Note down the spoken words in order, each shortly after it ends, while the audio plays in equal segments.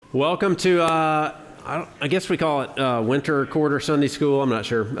Welcome to, I guess we call it winter quarter Sunday school. I'm not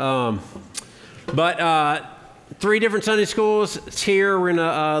sure. But three different Sunday schools. It's here. We're going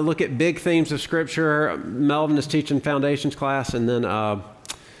to look at big themes of Scripture. Melvin is teaching foundations class, and then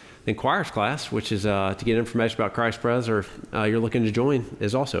choirs class, which is to get information about Christ Pres, or if you're looking to join,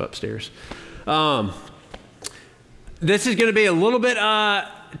 is also upstairs. This is going to be a little bit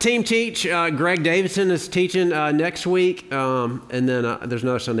team teach. Greg Davidson is teaching next week, and then there's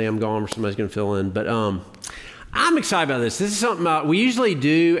another Sunday I'm gone where somebody's going to fill in. But I'm excited about this. This is something we usually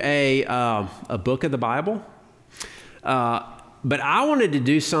do a book of the Bible, but I wanted to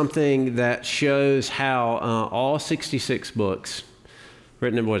do something that shows how all 66 books,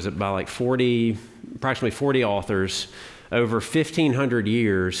 written by like approximately 40 authors over 1,500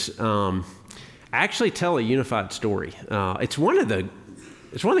 years, actually tell a unified story. It's one of the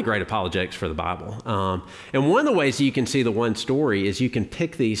great apologetics for the Bible. And one of the ways you can see the one story is you can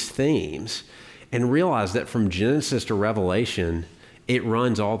pick these themes and realize that from Genesis to Revelation, it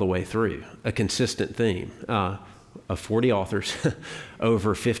runs all the way through, a consistent theme of 40 authors over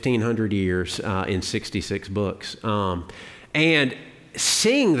 1,500 years in 66 books. And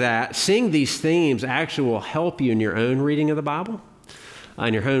seeing these themes actually will help you in your own reading of the Bible,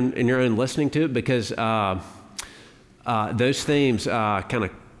 in your own listening to it, because those themes kind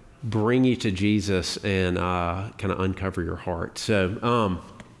of bring you to Jesus and kind of uncover your heart. So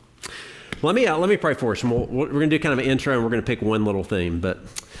let me pray for us, and we're going to do kind of an intro, and we're going to pick one little theme. But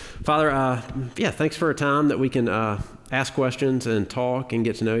Father, thanks for a time that we can ask questions and talk and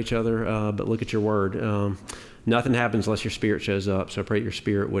get to know each other, but look at your word. Nothing happens unless your Spirit shows up, so I pray your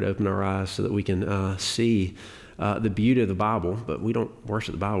Spirit would open our eyes so that we can see the beauty of the Bible. But we don't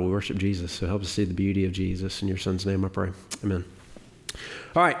worship the Bible, we worship Jesus, so help us see the beauty of Jesus. In your Son's name I pray, amen.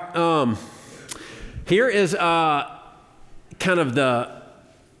 All right, here is kind of a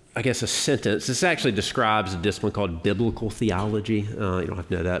sentence. This actually describes a discipline called biblical theology. You don't have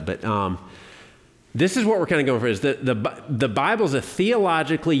to know that, but this is what we're kind of going for, is that the Bible is a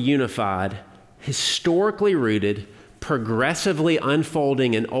theologically unified, historically rooted, progressively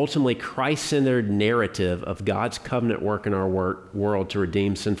unfolding, and ultimately Christ-centered narrative of God's covenant work in our world to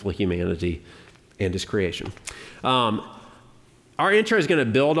redeem sinful humanity and His creation. Our intro is going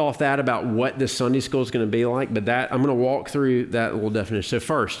to build off that about what this Sunday school is going to be like, but I'm going to walk through that little definition. So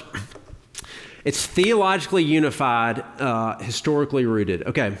first, it's theologically unified, historically rooted.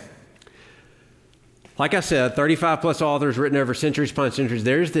 Okay. Like I said, 35 plus authors written over centuries upon centuries.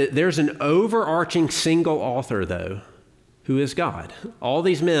 There's an overarching single author, though, who is God. All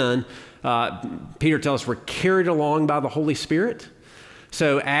these men, Peter tells us, were carried along by the Holy Spirit.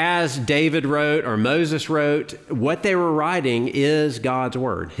 So as David wrote or Moses wrote, what they were writing is God's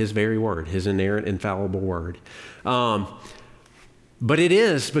word, His very word, His inerrant, infallible word. But it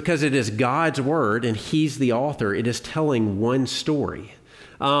is, because it is God's word and He's the author, it is telling one story.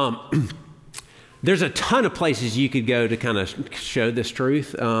 There's a ton of places you could go to kind of show this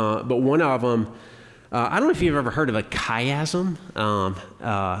truth, but one of them, I don't know if you've ever heard of a chiasm.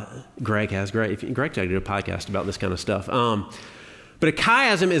 Greg has. Greg did a podcast about this kind of stuff. But a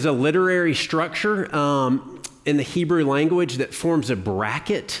chiasm is a literary structure in the Hebrew language that forms a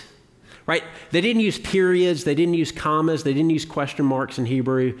bracket, right? They didn't use periods, they didn't use commas, they didn't use question marks in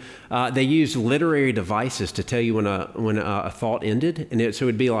Hebrew. They used literary devices to tell you when a thought ended, and so it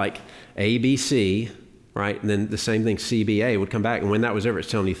would be like ABC, right? And then the same thing, CBA would come back, and when that was over, it's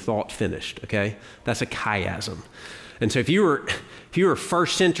telling you thought finished. Okay, that's a chiasm. And so if you were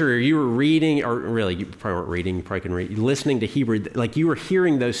first century, or you were reading, or really you probably weren't reading, you probably couldn't read, listening to Hebrew, like you were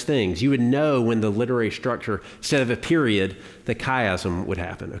hearing those things, you would know when the literary structure, instead of a period, the chiasm would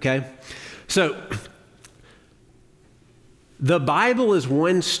happen. Okay, so the Bible is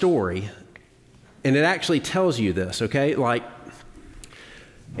one story, and it actually tells you this. Okay, like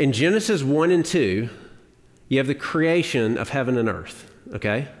in Genesis 1 and 2, you have the creation of heaven and earth.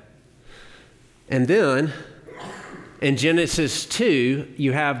 Okay, and then in Genesis 2,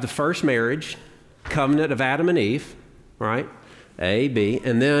 you have the first marriage, covenant of Adam and Eve, right? A, B,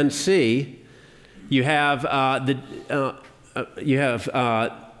 and then C, you have the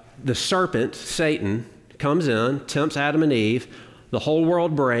serpent, Satan, comes in, tempts Adam and Eve, the whole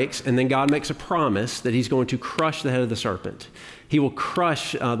world breaks, and then God makes a promise that He's going to crush the head of the serpent. He will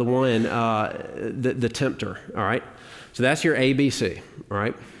crush the tempter, all right? So that's your ABC, all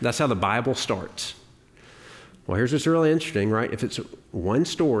right? That's how the Bible starts. Well, here's what's really interesting, right? If it's one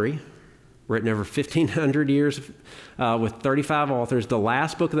story written over 1,500 years with 35 authors, the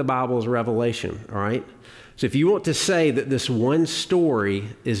last book of the Bible is Revelation, all right? So if you want to say that this one story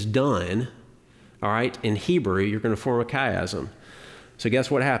is done, all right, in Hebrew, you're going to form a chiasm. So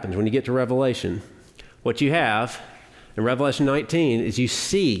guess what happens when you get to Revelation? What you have in Revelation 19 is you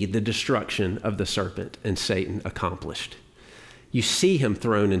see the destruction of the serpent and Satan accomplished. You see him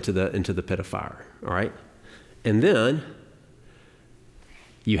thrown into the pit of fire, all right? And then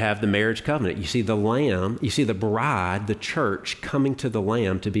you have the marriage covenant. You see the lamb, you see the bride, the church, coming to the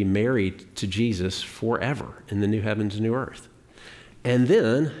lamb to be married to Jesus forever in the new heavens and new earth. And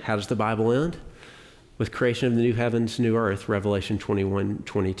then, how does the Bible end? With creation of the new heavens, new earth, Revelation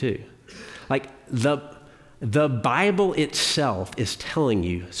 21:22. Like the Bible itself is telling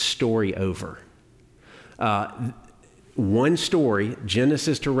you story over. One story,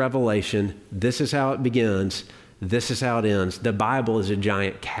 Genesis to Revelation, this is how it begins, this is how it ends. The Bible is a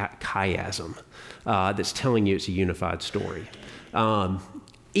giant chiasm that's telling you it's a unified story.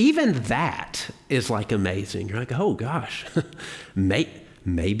 Even that is like amazing. You're like, oh gosh,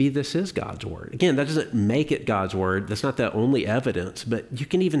 maybe this is God's word. Again, that doesn't make it God's word. That's not the only evidence, but you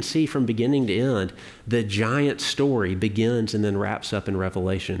can even see from beginning to end, the giant story begins and then wraps up in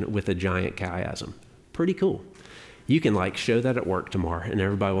Revelation with a giant chiasm. Pretty cool. You can show that at work tomorrow, and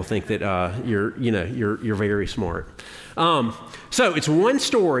everybody will think that you're very smart. So it's one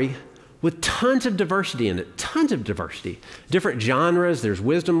story with tons of diversity in it, tons of diversity. Different genres, there's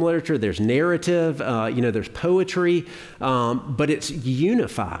wisdom literature, there's narrative, there's poetry, but it's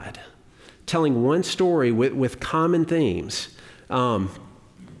unified, telling one story with common themes,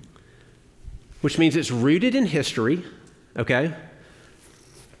 which means it's rooted in history, okay?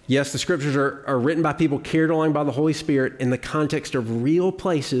 Yes, the scriptures are written by people carried along by the Holy Spirit in the context of real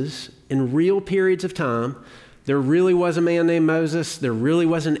places in real periods of time. There really was a man named Moses. There really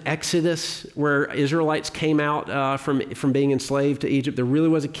was an Exodus where Israelites came out from being enslaved to Egypt. There really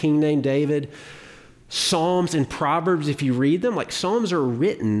was a king named David. Psalms and Proverbs, if you read them, Psalms are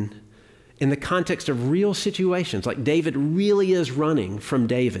written in the context of real situations. David really is running from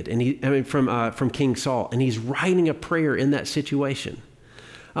David, and from King Saul, and he's writing a prayer in that situation.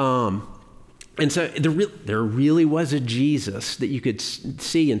 And so there really was a Jesus that you could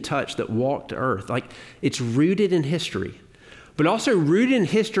see and touch that walked to earth. It's rooted in history. But also rooted in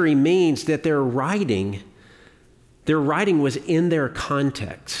history means that their writing was in their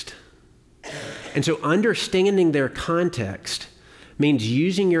context. And so understanding their context means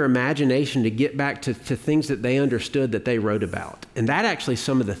using your imagination to get back to things that they understood that they wrote about. And that actually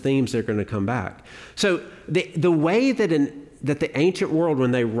some of the themes that are going to come back. So the way that the ancient world,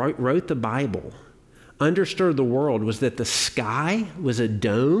 when they wrote the Bible, understood the world was that the sky was a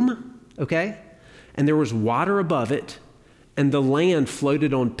dome, okay? And there was water above it, and the land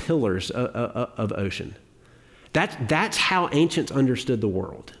floated on pillars of ocean. That's how ancients understood the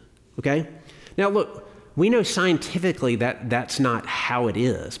world, okay? Now look, we know scientifically that that's not how it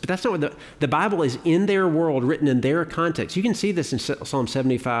is, but that's not what the Bible is in their world, written in their context. You can see this in Psalm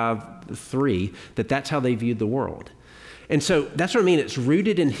 75:3, that's how they viewed the world. And so that's what I mean. It's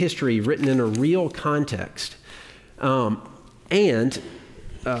rooted in history, written in a real context. And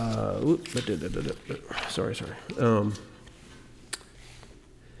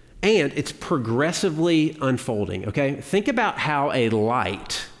it's progressively unfolding, okay? Think about how a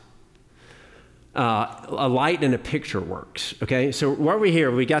light in a picture works, okay? So what we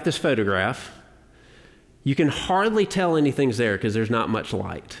here, we got this photograph. You can hardly tell anything's there because there's not much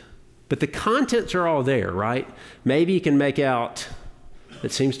light. But the contents are all there, right? Maybe you can make out,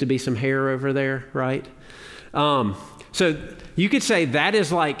 it seems to be some hair over there, right? So you could say that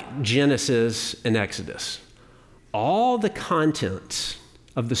is like Genesis and Exodus. All the contents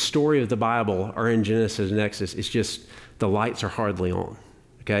of the story of the Bible are in Genesis and Exodus. It's just the lights are hardly on,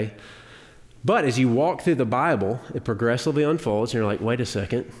 okay? But as you walk through the Bible, it progressively unfolds, and you're like, wait a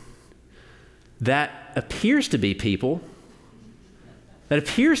second. That appears to be people. That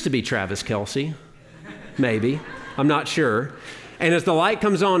appears to be Travis Kelce, maybe. I'm not sure. And as the light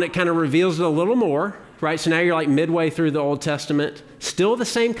comes on, it kind of reveals it a little more, right? So now you're midway through the Old Testament. Still the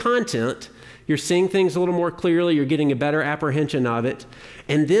same content. You're seeing things a little more clearly. You're getting a better apprehension of it.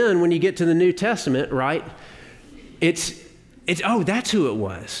 And then when you get to the New Testament, right, it's that's who it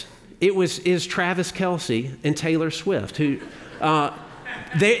was. Is Travis Kelce and Taylor Swift, who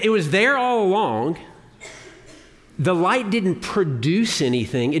it was there all along. The light didn't produce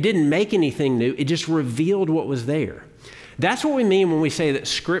anything. It didn't make anything new. It just revealed what was there. That's what we mean when we say that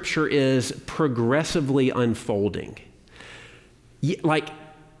Scripture is progressively unfolding.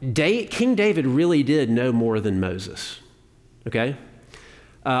 King David really did know more than Moses, okay?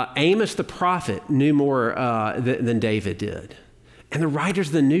 Amos the prophet knew more than David did. And the writers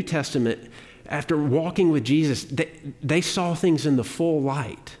of the New Testament, after walking with Jesus, they saw things in the full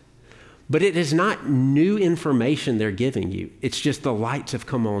light. But it is not new information they're giving you. It's just the lights have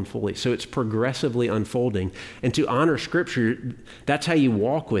come on fully. So it's progressively unfolding. And to honor Scripture, that's how you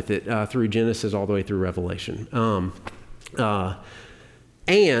walk with it through Genesis all the way through Revelation.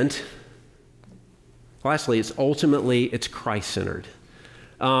 And lastly, it's Christ-centered.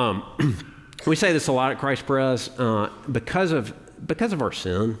 We say this a lot at Christ Pres. Because of our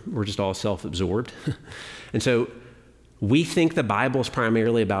sin, we're just all self-absorbed. And so we think the Bible is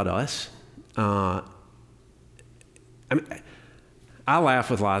primarily about us. I laugh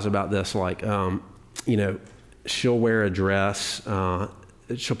with Liza about this, like, she'll wear a dress,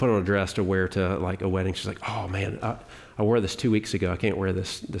 she'll put on a dress to wear to like a wedding. She's like, oh man, I wore this 2 weeks ago. I can't wear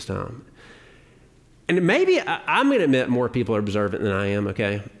this time. And maybe I'm going to admit more people are observant than I am,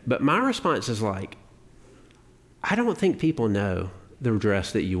 okay? But my response is like, I don't think people know the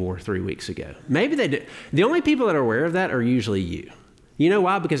dress that you wore 3 weeks ago. Maybe they do. The only people that are aware of that are usually you. You know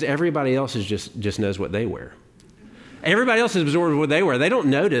why? Because everybody else is just knows what they wear. Everybody else is absorbed what they wear. They don't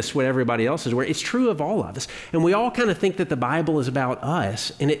notice what everybody else is wearing. It's true of all of us. And we all kind of think that the Bible is about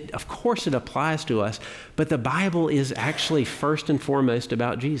us, and of course it applies to us, but the Bible is actually first and foremost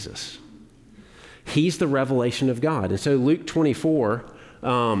about Jesus. He's the revelation of God. And so Luke 24,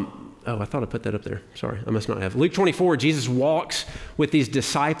 I thought I put that up there. Sorry, I must not have. Luke 24, Jesus walks with these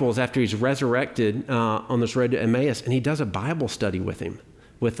disciples after he's resurrected on this road to Emmaus, and he does a Bible study with them.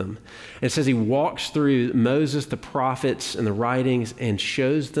 And it says he walks through Moses, the prophets, and the writings and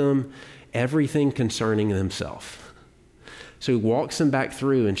shows them everything concerning himself. So he walks them back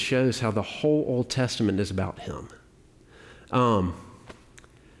through and shows how the whole Old Testament is about him.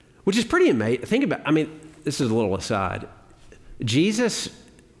 Which is pretty amazing. Think about, this is a little aside. Jesus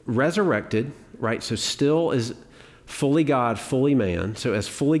resurrected, right? So still is fully God, fully man. So as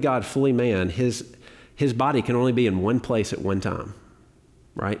fully God, fully man, his body can only be in one place at one time,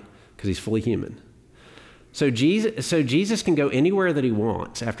 right? Because he's fully human. So Jesus can go anywhere that he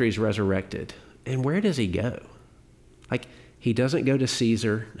wants after he's resurrected. And where does he go? Like, he doesn't go to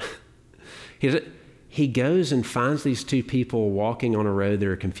Caesar. He goes and finds these two people walking on a road that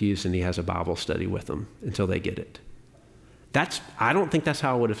are confused, and he has a Bible study with them until they get it. I don't think that's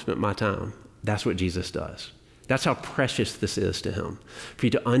how I would have spent my time. That's what Jesus does. That's how precious this is to him, for you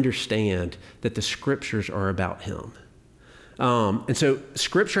to understand that the Scriptures are about him. And so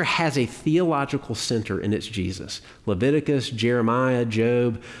Scripture has a theological center, and it's Jesus. Leviticus, Jeremiah,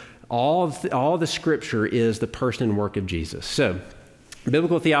 Job, all the Scripture is the person and work of Jesus. So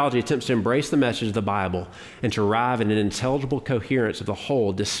biblical theology attempts to embrace the message of the Bible and to arrive at an intelligible coherence of the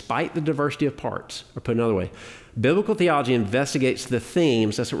whole despite the diversity of parts. Or put another way, biblical theology investigates the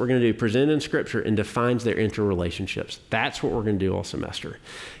themes, that's what we're going to do, presented in Scripture, and defines their interrelationships. That's what we're going to do all semester,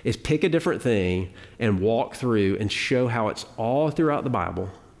 is pick a different thing and walk through and show how it's all throughout the Bible,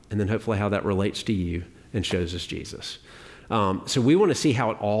 and then hopefully how that relates to you and shows us Jesus. So we want to see how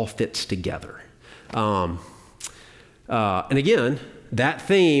it all fits together. And again, that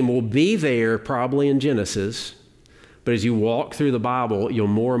theme will be there probably in Genesis, but as you walk through the Bible, you'll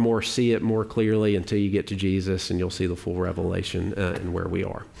more and more see it more clearly until you get to Jesus, and you'll see the full revelation and where we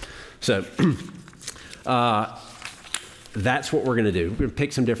are. So that's what we're going to do. We're going to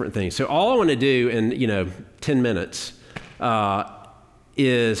pick some different things. So all I want to do in 10 minutes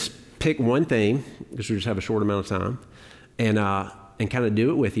is pick one theme, because we just have a short amount of time, and kind of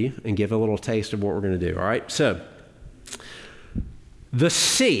do it with you and give a little taste of what we're going to do. All right. So the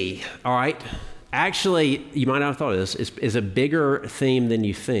sea, all right, actually, you might not have thought of this, is a bigger theme than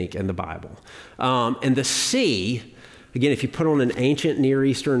you think in the Bible. And the sea, again, if you put on an ancient Near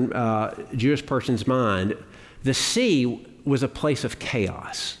Eastern Jewish person's mind, the sea was a place of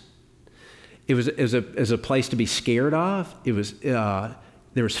chaos. It was a place to be scared of. There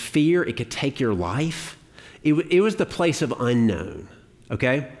was fear. It could take your life. It was the place of unknown,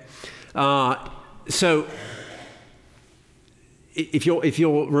 okay? So if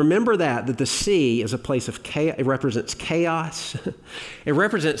you'll remember that the sea is a place of chaos, it represents chaos. It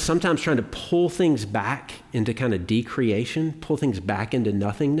represents sometimes trying to pull things back into kind of decreation, pull things back into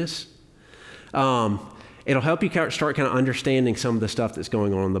nothingness. It'll help you start kind of understanding some of the stuff that's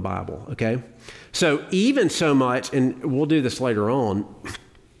going on in the Bible, okay? So even so much, and we'll do this later on,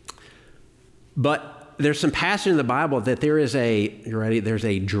 but there's some passage in the Bible that there's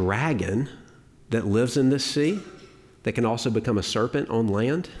a dragon that lives in this sea that can also become a serpent on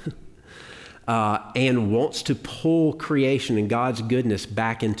land and wants to pull creation and God's goodness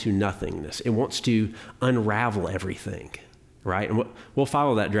back into nothingness. It wants to unravel everything, right? And we'll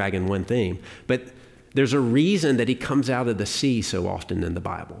follow that dragon one theme. But there's a reason that he comes out of the sea so often in the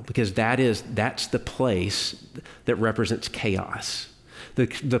Bible, because that's the place that represents chaos.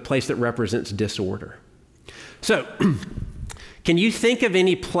 the place that represents disorder. So, can you think of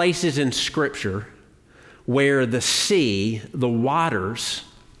any places in Scripture where the sea, the waters,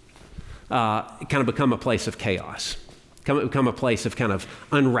 kind of become a place of chaos, become a place of kind of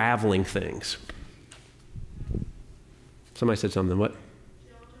unraveling things? Somebody said something. What?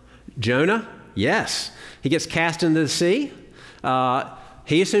 Jonah? Yes. He gets cast into the sea.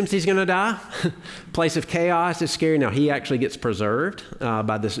 He assumes he's going to die. Place of chaos is scary. Now, he actually gets preserved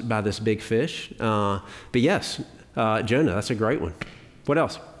by this big fish. But yes, Jonah, that's a great one. What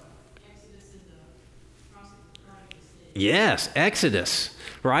else? Yes, Exodus,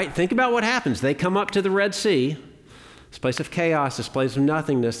 right? Think about what happens. They come up to the Red Sea, this place of chaos, this place of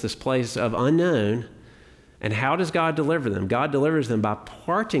nothingness, this place of unknown. And how does God deliver them? God delivers them by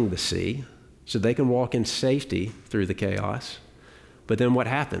parting the sea so they can walk in safety through the chaos. But then what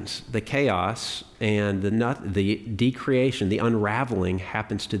happens? The chaos and the decreation, the unraveling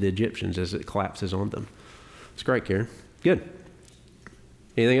happens to the Egyptians as it collapses on them. It's great, Karen. Good.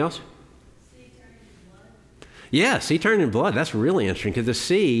 Anything else? Sea turning into blood. Yeah, sea turning into blood. That's really interesting because the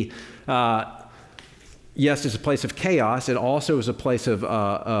sea, yes, it's a place of chaos. It also is a place of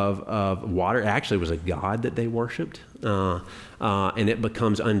water. It actually was a god that they worshipped, and it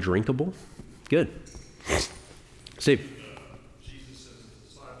becomes undrinkable. Good. Steve.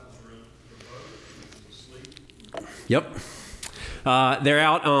 Yep. They're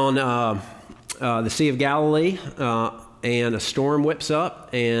out on the Sea of Galilee, and a storm whips up,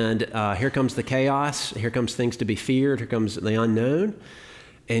 and here comes the chaos. Here comes things to be feared. Here comes the unknown.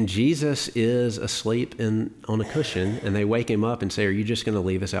 And Jesus is asleep on a cushion, and they wake him up and say, "Are you just going to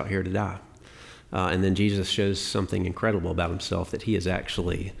leave us out here to die?" And then Jesus shows something incredible about himself, that he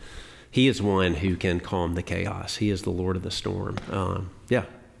is one who can calm the chaos. He is the Lord of the storm. Yeah,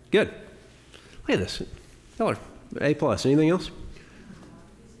 good. Look at this. Y'all are A+. Anything else?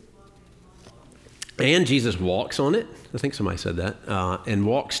 And Jesus walks on it. I think somebody said that. And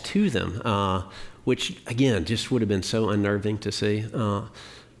walks to them, which, again, just would have been so unnerving to see.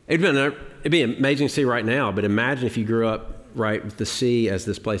 It'd be amazing to see right now, but imagine if you grew up right with the sea as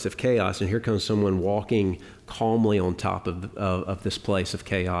this place of chaos, and here comes someone walking calmly on top of this place of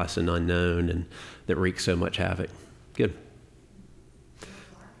chaos and unknown, and that wreaks so much havoc. Good.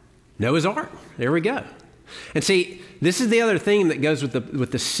 Noah's Ark. There we go. And see, this is the other thing that goes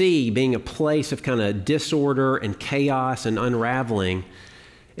with the sea being a place of kind of disorder and chaos and unraveling,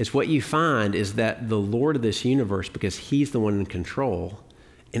 is what you find is that the Lord of this universe, because he's the one in control,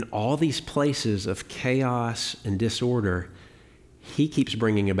 in all these places of chaos and disorder, he keeps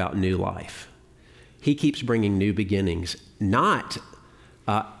bringing about new life. He keeps bringing new beginnings, not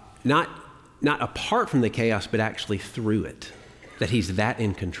apart from the chaos, but actually through it, that he's that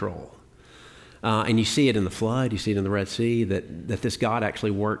in control. And you see it in the flood, you see it in the Red Sea, that this God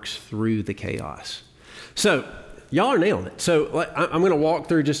actually works through the chaos. So, y'all are nailing it. So I'm going to walk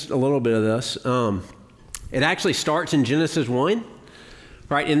through just a little bit of this. It actually starts in Genesis 1.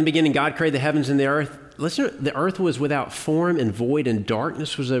 Right, in the beginning, God created the heavens and the earth. Listen, the earth was without form and void, and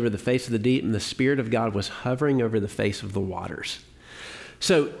darkness was over the face of the deep, and the Spirit of God was hovering over the face of the waters.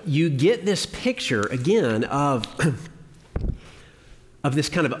 So you get this picture, again, of this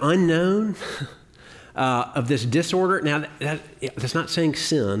kind of unknown, of this disorder. Now, that's not saying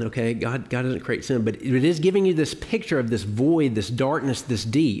sin, okay? God doesn't create sin, but it is giving you this picture of this void, this darkness, this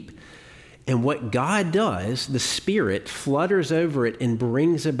deep. And what God does, the Spirit flutters over it and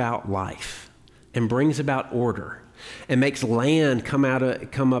brings about life and brings about order and makes land come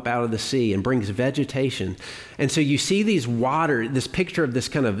up out of the sea and brings vegetation. And so you see these water, this picture of this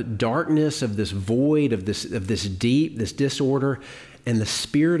kind of darkness, of this void, of this deep, this disorder, and the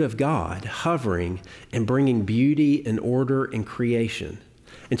Spirit of God hovering and bringing beauty and order and creation.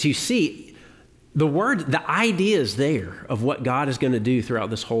 And so you see, the idea is there of what God is going to do throughout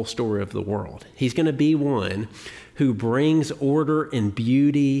this whole story of the world. He's going to be one who brings order and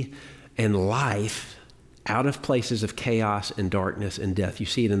beauty and life out of places of chaos and darkness and death. You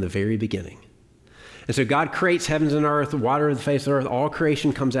see it in the very beginning. And so God creates heavens and earth, water of the face of the earth. All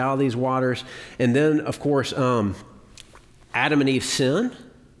creation comes out of these waters. And then, of course, Adam and Eve sin.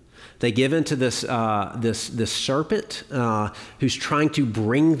 They give into this serpent who's trying to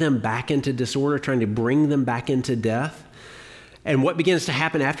bring them back into disorder, trying to bring them back into death. And what begins to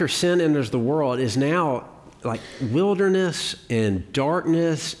happen after sin enters the world is now like wilderness and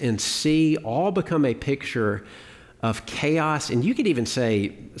darkness and sea all become a picture of chaos. And you could even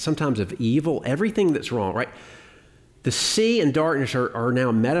say sometimes of evil, everything that's wrong, right? The sea and darkness are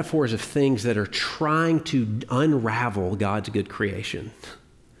now metaphors of things that are trying to unravel God's good creation.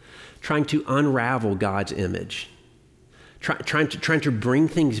 Trying to unravel God's image, trying to bring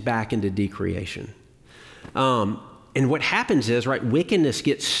things back into decreation. And what happens is, right, wickedness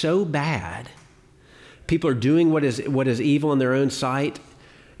gets so bad, people are doing what is evil in their own sight,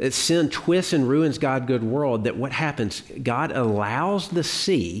 that sin twists and ruins God's good world, that what happens, God allows the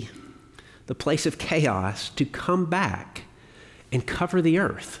sea, the place of chaos, to come back and cover the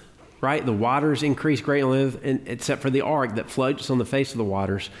earth, right? The waters increase greatly, except for the ark that floats on the face of the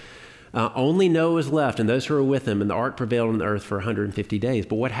waters. Only Noah was left and those who were with him, and the ark prevailed on the earth for 150 days.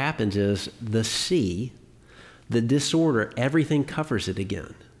 But what happens is the sea, the disorder, everything covers it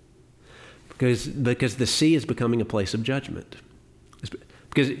again. Because the sea is becoming a place of judgment.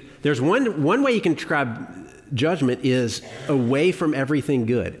 Because there's one way you can describe judgment is away from everything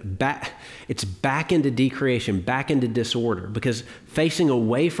good. It's back into decreation, back into disorder. Because facing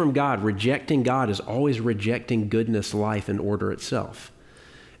away from God, rejecting God, is always rejecting goodness, life, and order itself.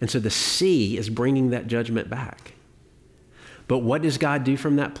 And so the sea is bringing that judgment back. But what does God do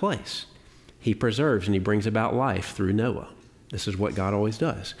from that place? He preserves and he brings about life through Noah. This is what God always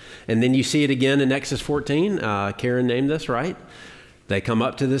does. And then you see it again in Exodus 14. Karen named this, right? They come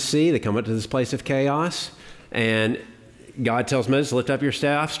up to the sea. They come up to this place of chaos. And God tells Moses, lift up your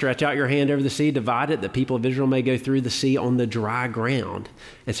staff, stretch out your hand over the sea, divide it, that people of Israel may go through the sea on the dry ground.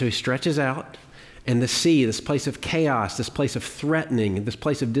 And so he stretches out, and the sea, this place of chaos, this place of threatening, this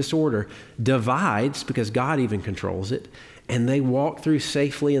place of disorder, divides because God even controls it. And they walk through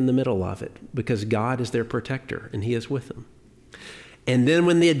safely in the middle of it because God is their protector and he is with them. And then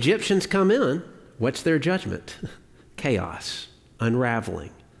when the Egyptians come in, what's their judgment? Chaos,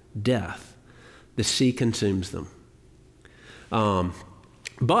 unraveling, death. The sea consumes them.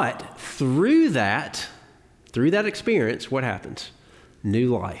 But through that experience, what happens?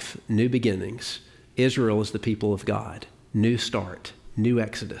 New life, new beginnings. Israel is the people of God. New start, new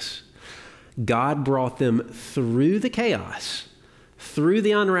exodus. God brought them through the chaos, through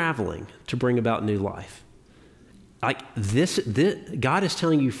the unraveling, to bring about new life. Like this, God is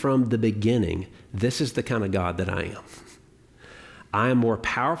telling you from the beginning, this is the kind of God that I am. I am more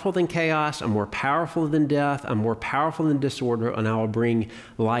powerful than chaos. I'm more powerful than death. I'm more powerful than disorder, and I will bring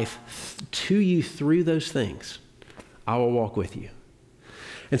life to you through those things. I will walk with you.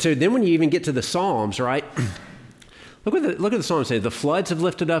 And so then when you even get to the Psalms, right? Look at the Psalms say, the floods have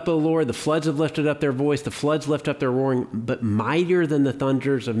lifted up, O Lord, the floods have lifted up their voice, the floods lift up their roaring, but mightier than the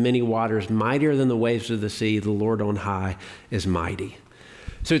thunders of many waters, mightier than the waves of the sea, the Lord on high is mighty.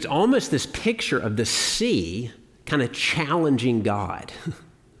 So it's almost this picture of the sea kind of challenging God. And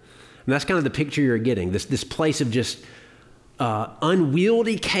that's kind of the picture you're getting, this place of just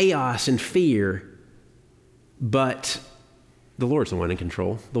unwieldy chaos and fear, but the Lord's the one in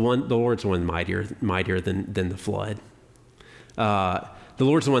control. The Lord's the one mightier than the flood. The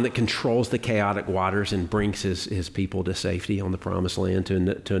Lord's the one that controls the chaotic waters and brings his people to safety on the promised land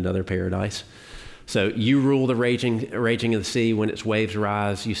to another paradise. So you rule the raging of the sea. When its waves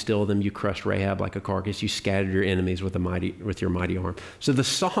rise, you still them. You crushed Rahab like a carcass. You scattered your enemies with your mighty arm. So the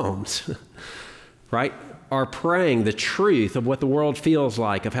Psalms, right, are praying the truth of what the world feels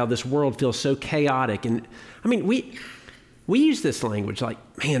like, of how this world feels so chaotic. And I mean, we use this language like,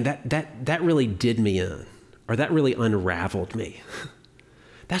 man, that really did me in, or that really unraveled me.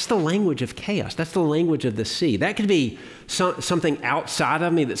 That's the language of chaos. That's the language of the sea. That could be something outside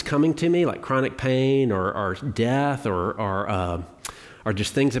of me that's coming to me, like chronic pain or death or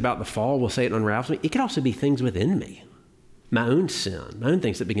just things about the fall. We'll say it unravels me. It could also be things within me, my own sin, my own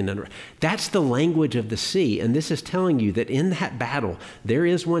things that begin to unravel. That's the language of the sea. And this is telling you that in that battle, there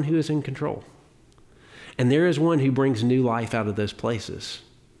is one who is in control. And there is one who brings new life out of those places.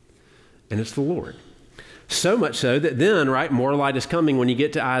 And it's the Lord. So much so that then, right, more light is coming. When you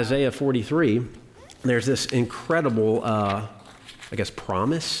get to Isaiah 43, there's this incredible,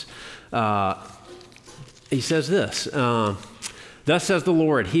 promise. He says this, thus says the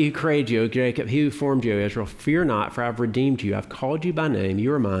Lord, he who created you, O Jacob, he who formed you, O Israel, fear not, for I have redeemed you. I've called you by name.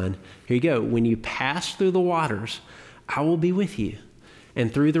 You are mine. Here you go. When you pass through the waters, I will be with you.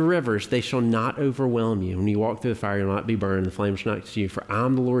 And through the rivers, they shall not overwhelm you. When you walk through the fire, you'll not be burned. The flames shall not consume you. For I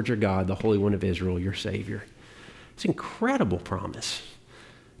am the Lord your God, the Holy One of Israel, your Savior. It's an incredible promise.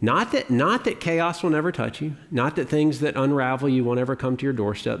 Not that chaos will never touch you. Not that things that unravel you won't ever come to your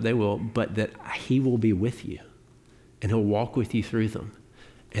doorstep. They will. But that he will be with you. And he'll walk with you through them.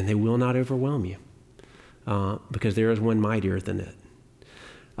 And they will not overwhelm you. Because there is one mightier than it.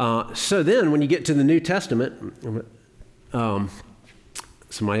 So then, when you get to the New Testament...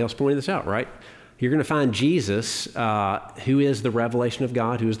 somebody else pointed this out, right? You're going to find Jesus, who is the revelation of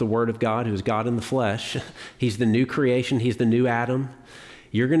God, who is the Word of God, who is God in the flesh. He's the new creation. He's the new Adam.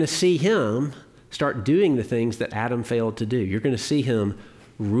 You're going to see him start doing the things that Adam failed to do. You're going to see him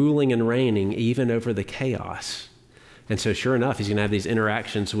ruling and reigning even over the chaos. And so sure enough, he's going to have these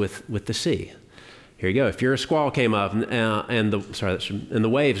interactions with the sea. Here you go. If your squall came up and the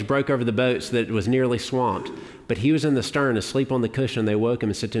waves broke over the boat so that it was nearly swamped, but he was in the stern asleep on the cushion, they woke him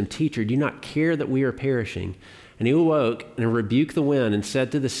and said to him, "Teacher, do you not care that we are perishing?" And he awoke and rebuked the wind and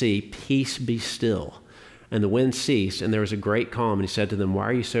said to the sea, "Peace, be still." And the wind ceased, and there was a great calm. And he said to them, "Why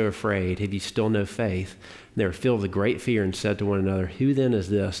are you so afraid? Have you still no faith?" And they were filled with great fear and said to one another, "Who then is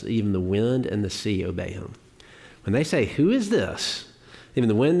this? Even the wind and the sea obey him." When they say, "Who is this?" Even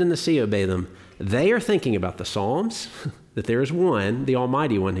the wind and the sea obey them. They are thinking about the Psalms, that there is one, the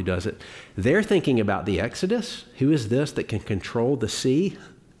Almighty One, who does it. They're thinking about the Exodus. Who is this that can control the sea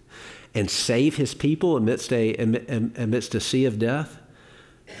and save his people amidst a sea of death?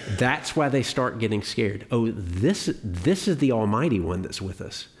 That's why they start getting scared. Oh, this is the Almighty One that's with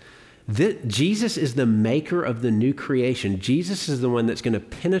us. Jesus is the maker of the new creation. Jesus is the one that's going to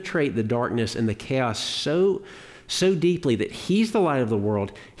penetrate the darkness and the chaos so deeply that he's the light of the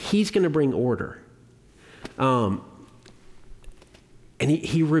world. He's going to bring order. And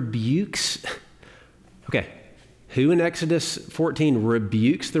he rebukes, okay, who in Exodus 14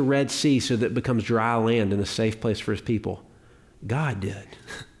 rebukes the Red Sea so that it becomes dry land and a safe place for his people? God did.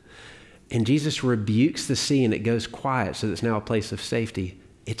 And Jesus rebukes the sea and it goes quiet so that it's now a place of safety.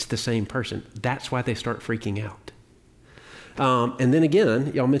 It's the same person. That's why they start freaking out. And then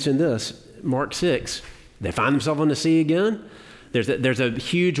again, y'all mentioned this, Mark 6, they find themselves on the sea again. There's a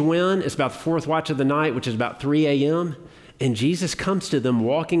huge wind. It's about the fourth watch of the night, which is about 3 a.m. And Jesus comes to them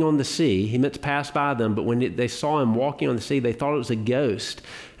walking on the sea. He meant to pass by them, but when they saw him walking on the sea, they thought it was a ghost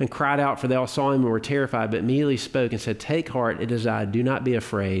and cried out, for they all saw him and were terrified, but immediately spoke and said, "Take heart, it is I, do not be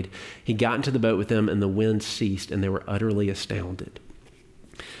afraid." He got into the boat with them and the wind ceased and they were utterly astounded.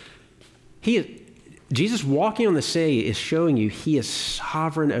 Jesus walking on the sea is showing you he is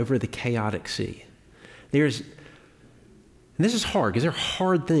sovereign over the chaotic sea. And this is hard because there are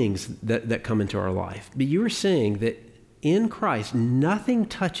hard things that come into our life. But you are saying that in Christ, nothing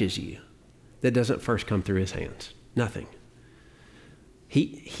touches you that doesn't first come through his hands. Nothing.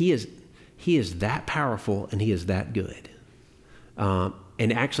 He is that powerful and he is that good.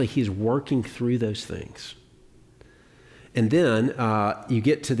 And actually, he's working through those things. And then you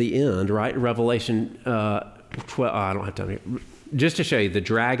get to the end, right? Revelation 12, I don't have time here. Just to show you the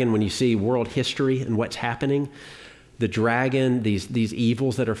dragon, when you see world history and what's happening, the dragon, these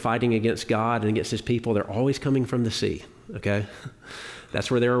evils that are fighting against God and against his people, they're always coming from the sea, okay?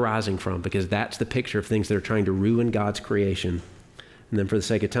 That's where they're arising from, because that's the picture of things that are trying to ruin God's creation. And then for the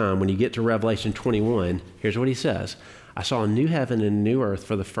sake of time, when you get to Revelation 21, here's what he says. "I saw a new heaven and a new earth,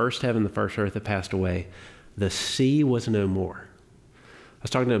 for the first heaven and the first earth had passed away. The sea was no more." I was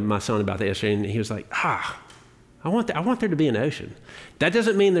talking to my son about that yesterday, and he was like, I want there to be an ocean. That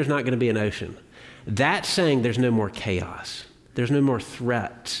doesn't mean there's not going to be an ocean. That's saying there's no more chaos. There's no more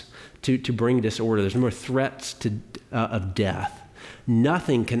threats to bring disorder. There's no more threats of death.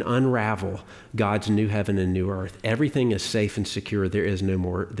 Nothing can unravel God's new heaven and new earth. Everything is safe and secure. There is no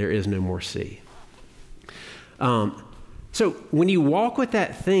more sea. So when you walk with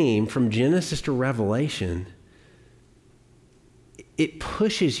that theme from Genesis to Revelation, it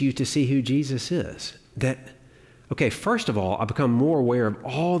pushes you to see who Jesus is. That, okay, first of all, I become more aware of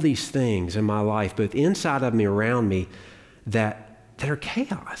all these things in my life, both inside of me, around me, that are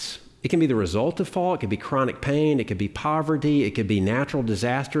chaos. It can be the result of fall. It could be chronic pain. It could be poverty. It could be natural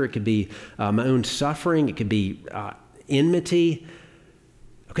disaster. It could be my own suffering. It could be enmity.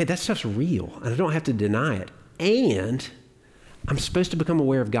 Okay, that stuff's real, and I don't have to deny it. And I'm supposed to become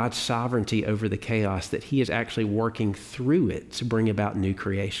aware of God's sovereignty over the chaos, that he is actually working through it to bring about new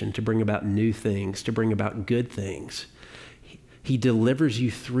creation, to bring about new things, to bring about good things. He delivers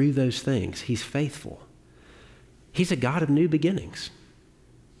you through those things. He's faithful. He's a God of new beginnings,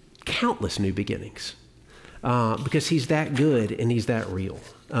 countless new beginnings, because he's that good and he's that real.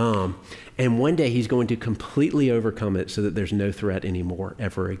 And one day he's going to completely overcome it so that there's no threat anymore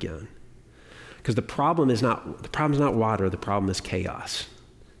ever again. Because the problem is not water, the problem is chaos.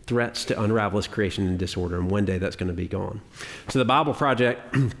 Threats to unravel his creation and disorder, and one day that's going to be gone. So the Bible Project,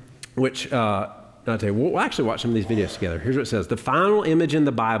 which I'll tell you, we'll actually watch some of these videos together. Here's what it says. The final image in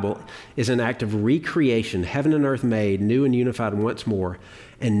the Bible is an act of recreation, heaven and earth made, new and unified once more.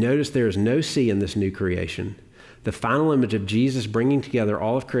 And notice there is no sea in this new creation. The final image of Jesus bringing together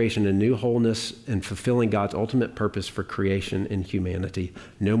all of creation in new wholeness and fulfilling God's ultimate purpose for creation and humanity.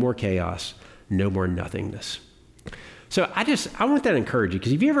 No more chaos. No more nothingness. So I want that to encourage you,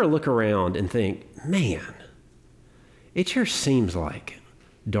 because if you ever look around and think, man, it sure seems like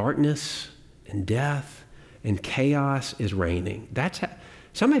darkness and death and chaos is reigning.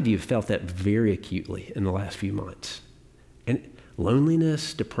 Some of you have felt that very acutely in the last few months. And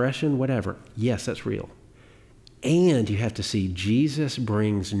loneliness, depression, whatever. Yes, that's real. And you have to see Jesus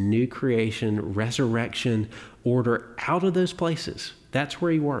brings new creation, resurrection, order out of those places. That's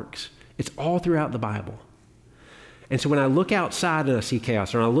where he works. It's all throughout the Bible. And so when I look outside and I see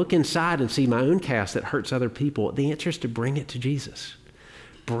chaos, or I look inside and see my own chaos that hurts other people, the answer is to bring it to Jesus.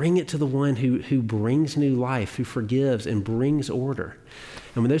 Bring it to the one who brings new life, who forgives and brings order.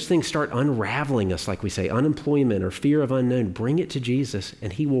 And when those things start unraveling us, like we say, unemployment or fear of unknown, bring it to Jesus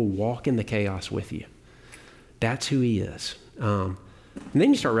and he will walk in the chaos with you. That's who he is. And then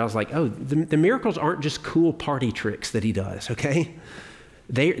you start realizing, like, oh, the miracles aren't just cool party tricks that he does, okay?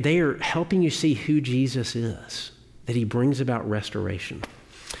 They are helping you see who Jesus is, that he brings about restoration.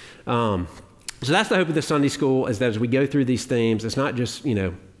 So that's the hope of the Sunday school, is that as we go through these themes, it's not just,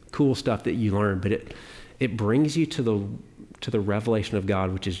 cool stuff that you learn, but it brings you to the revelation of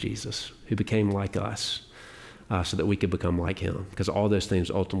God, which is Jesus, who became like us, so that we could become like him, because all those things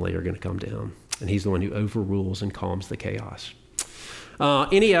ultimately are going to come to him. And he's the one who overrules and calms the chaos. So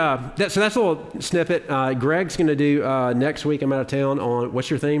that's a little snippet. Greg's going to do next week. I'm out of town on, what's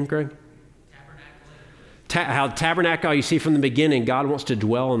your theme, Greg? How tabernacle, you see from the beginning, God wants to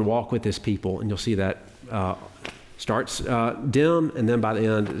dwell and walk with his people. And you'll see that starts dim, and then by the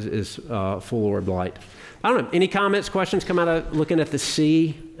end is full orb light. I don't know. Any comments, questions come out of looking at the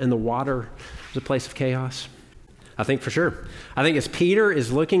sea and the water as a place of chaos? I think for sure. I think as Peter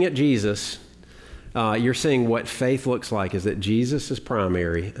is looking at Jesus, you're seeing what faith looks like, is that Jesus is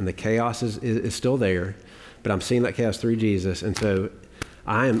primary and the chaos is still there, but I'm seeing that chaos through Jesus. And so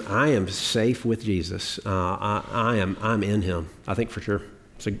I am safe with Jesus. I'm in him, I think for sure.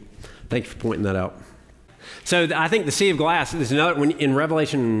 So thank you for pointing that out. So I think the sea of glass is another one in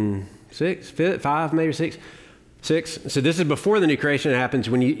Revelation 5, maybe 6. So this is before the new creation happens,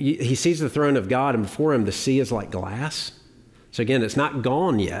 when he sees the throne of God, and before him the sea is like glass. So again, it's not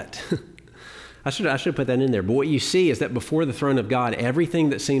gone yet. I should put that in there. But what you see is that before the throne of God,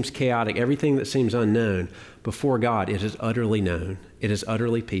 everything that seems chaotic, everything that seems unknown, before God, it is utterly known. It is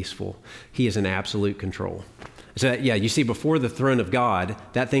utterly peaceful. He is in absolute control. So yeah, you see before the throne of God,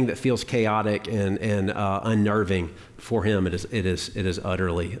 that thing that feels chaotic and unnerving, for him it is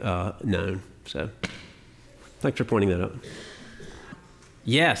utterly known. So thanks for pointing that out.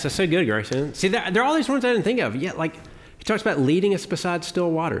 Yes, that's so good, Grayson. See, there are all these ones I didn't think of. Yeah, like he talks about leading us beside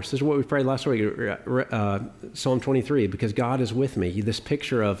still waters. This is what we prayed last week, Psalm 23, because God is with me. This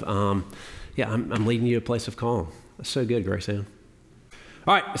picture of, I'm leading you to a place of calm. That's so good, Grayson.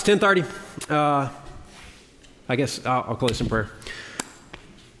 All right, it's 10:30. I guess I'll close in prayer.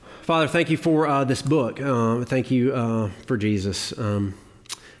 Father, thank you for this book. Thank you for Jesus.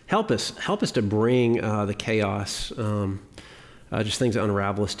 Help us to bring the chaos, just things that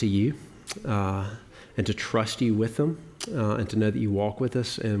unravel us to you, and to trust you with them, and to know that you walk with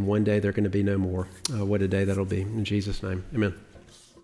us, and one day they're going to be no more. What a day that'll be. In Jesus' name, amen.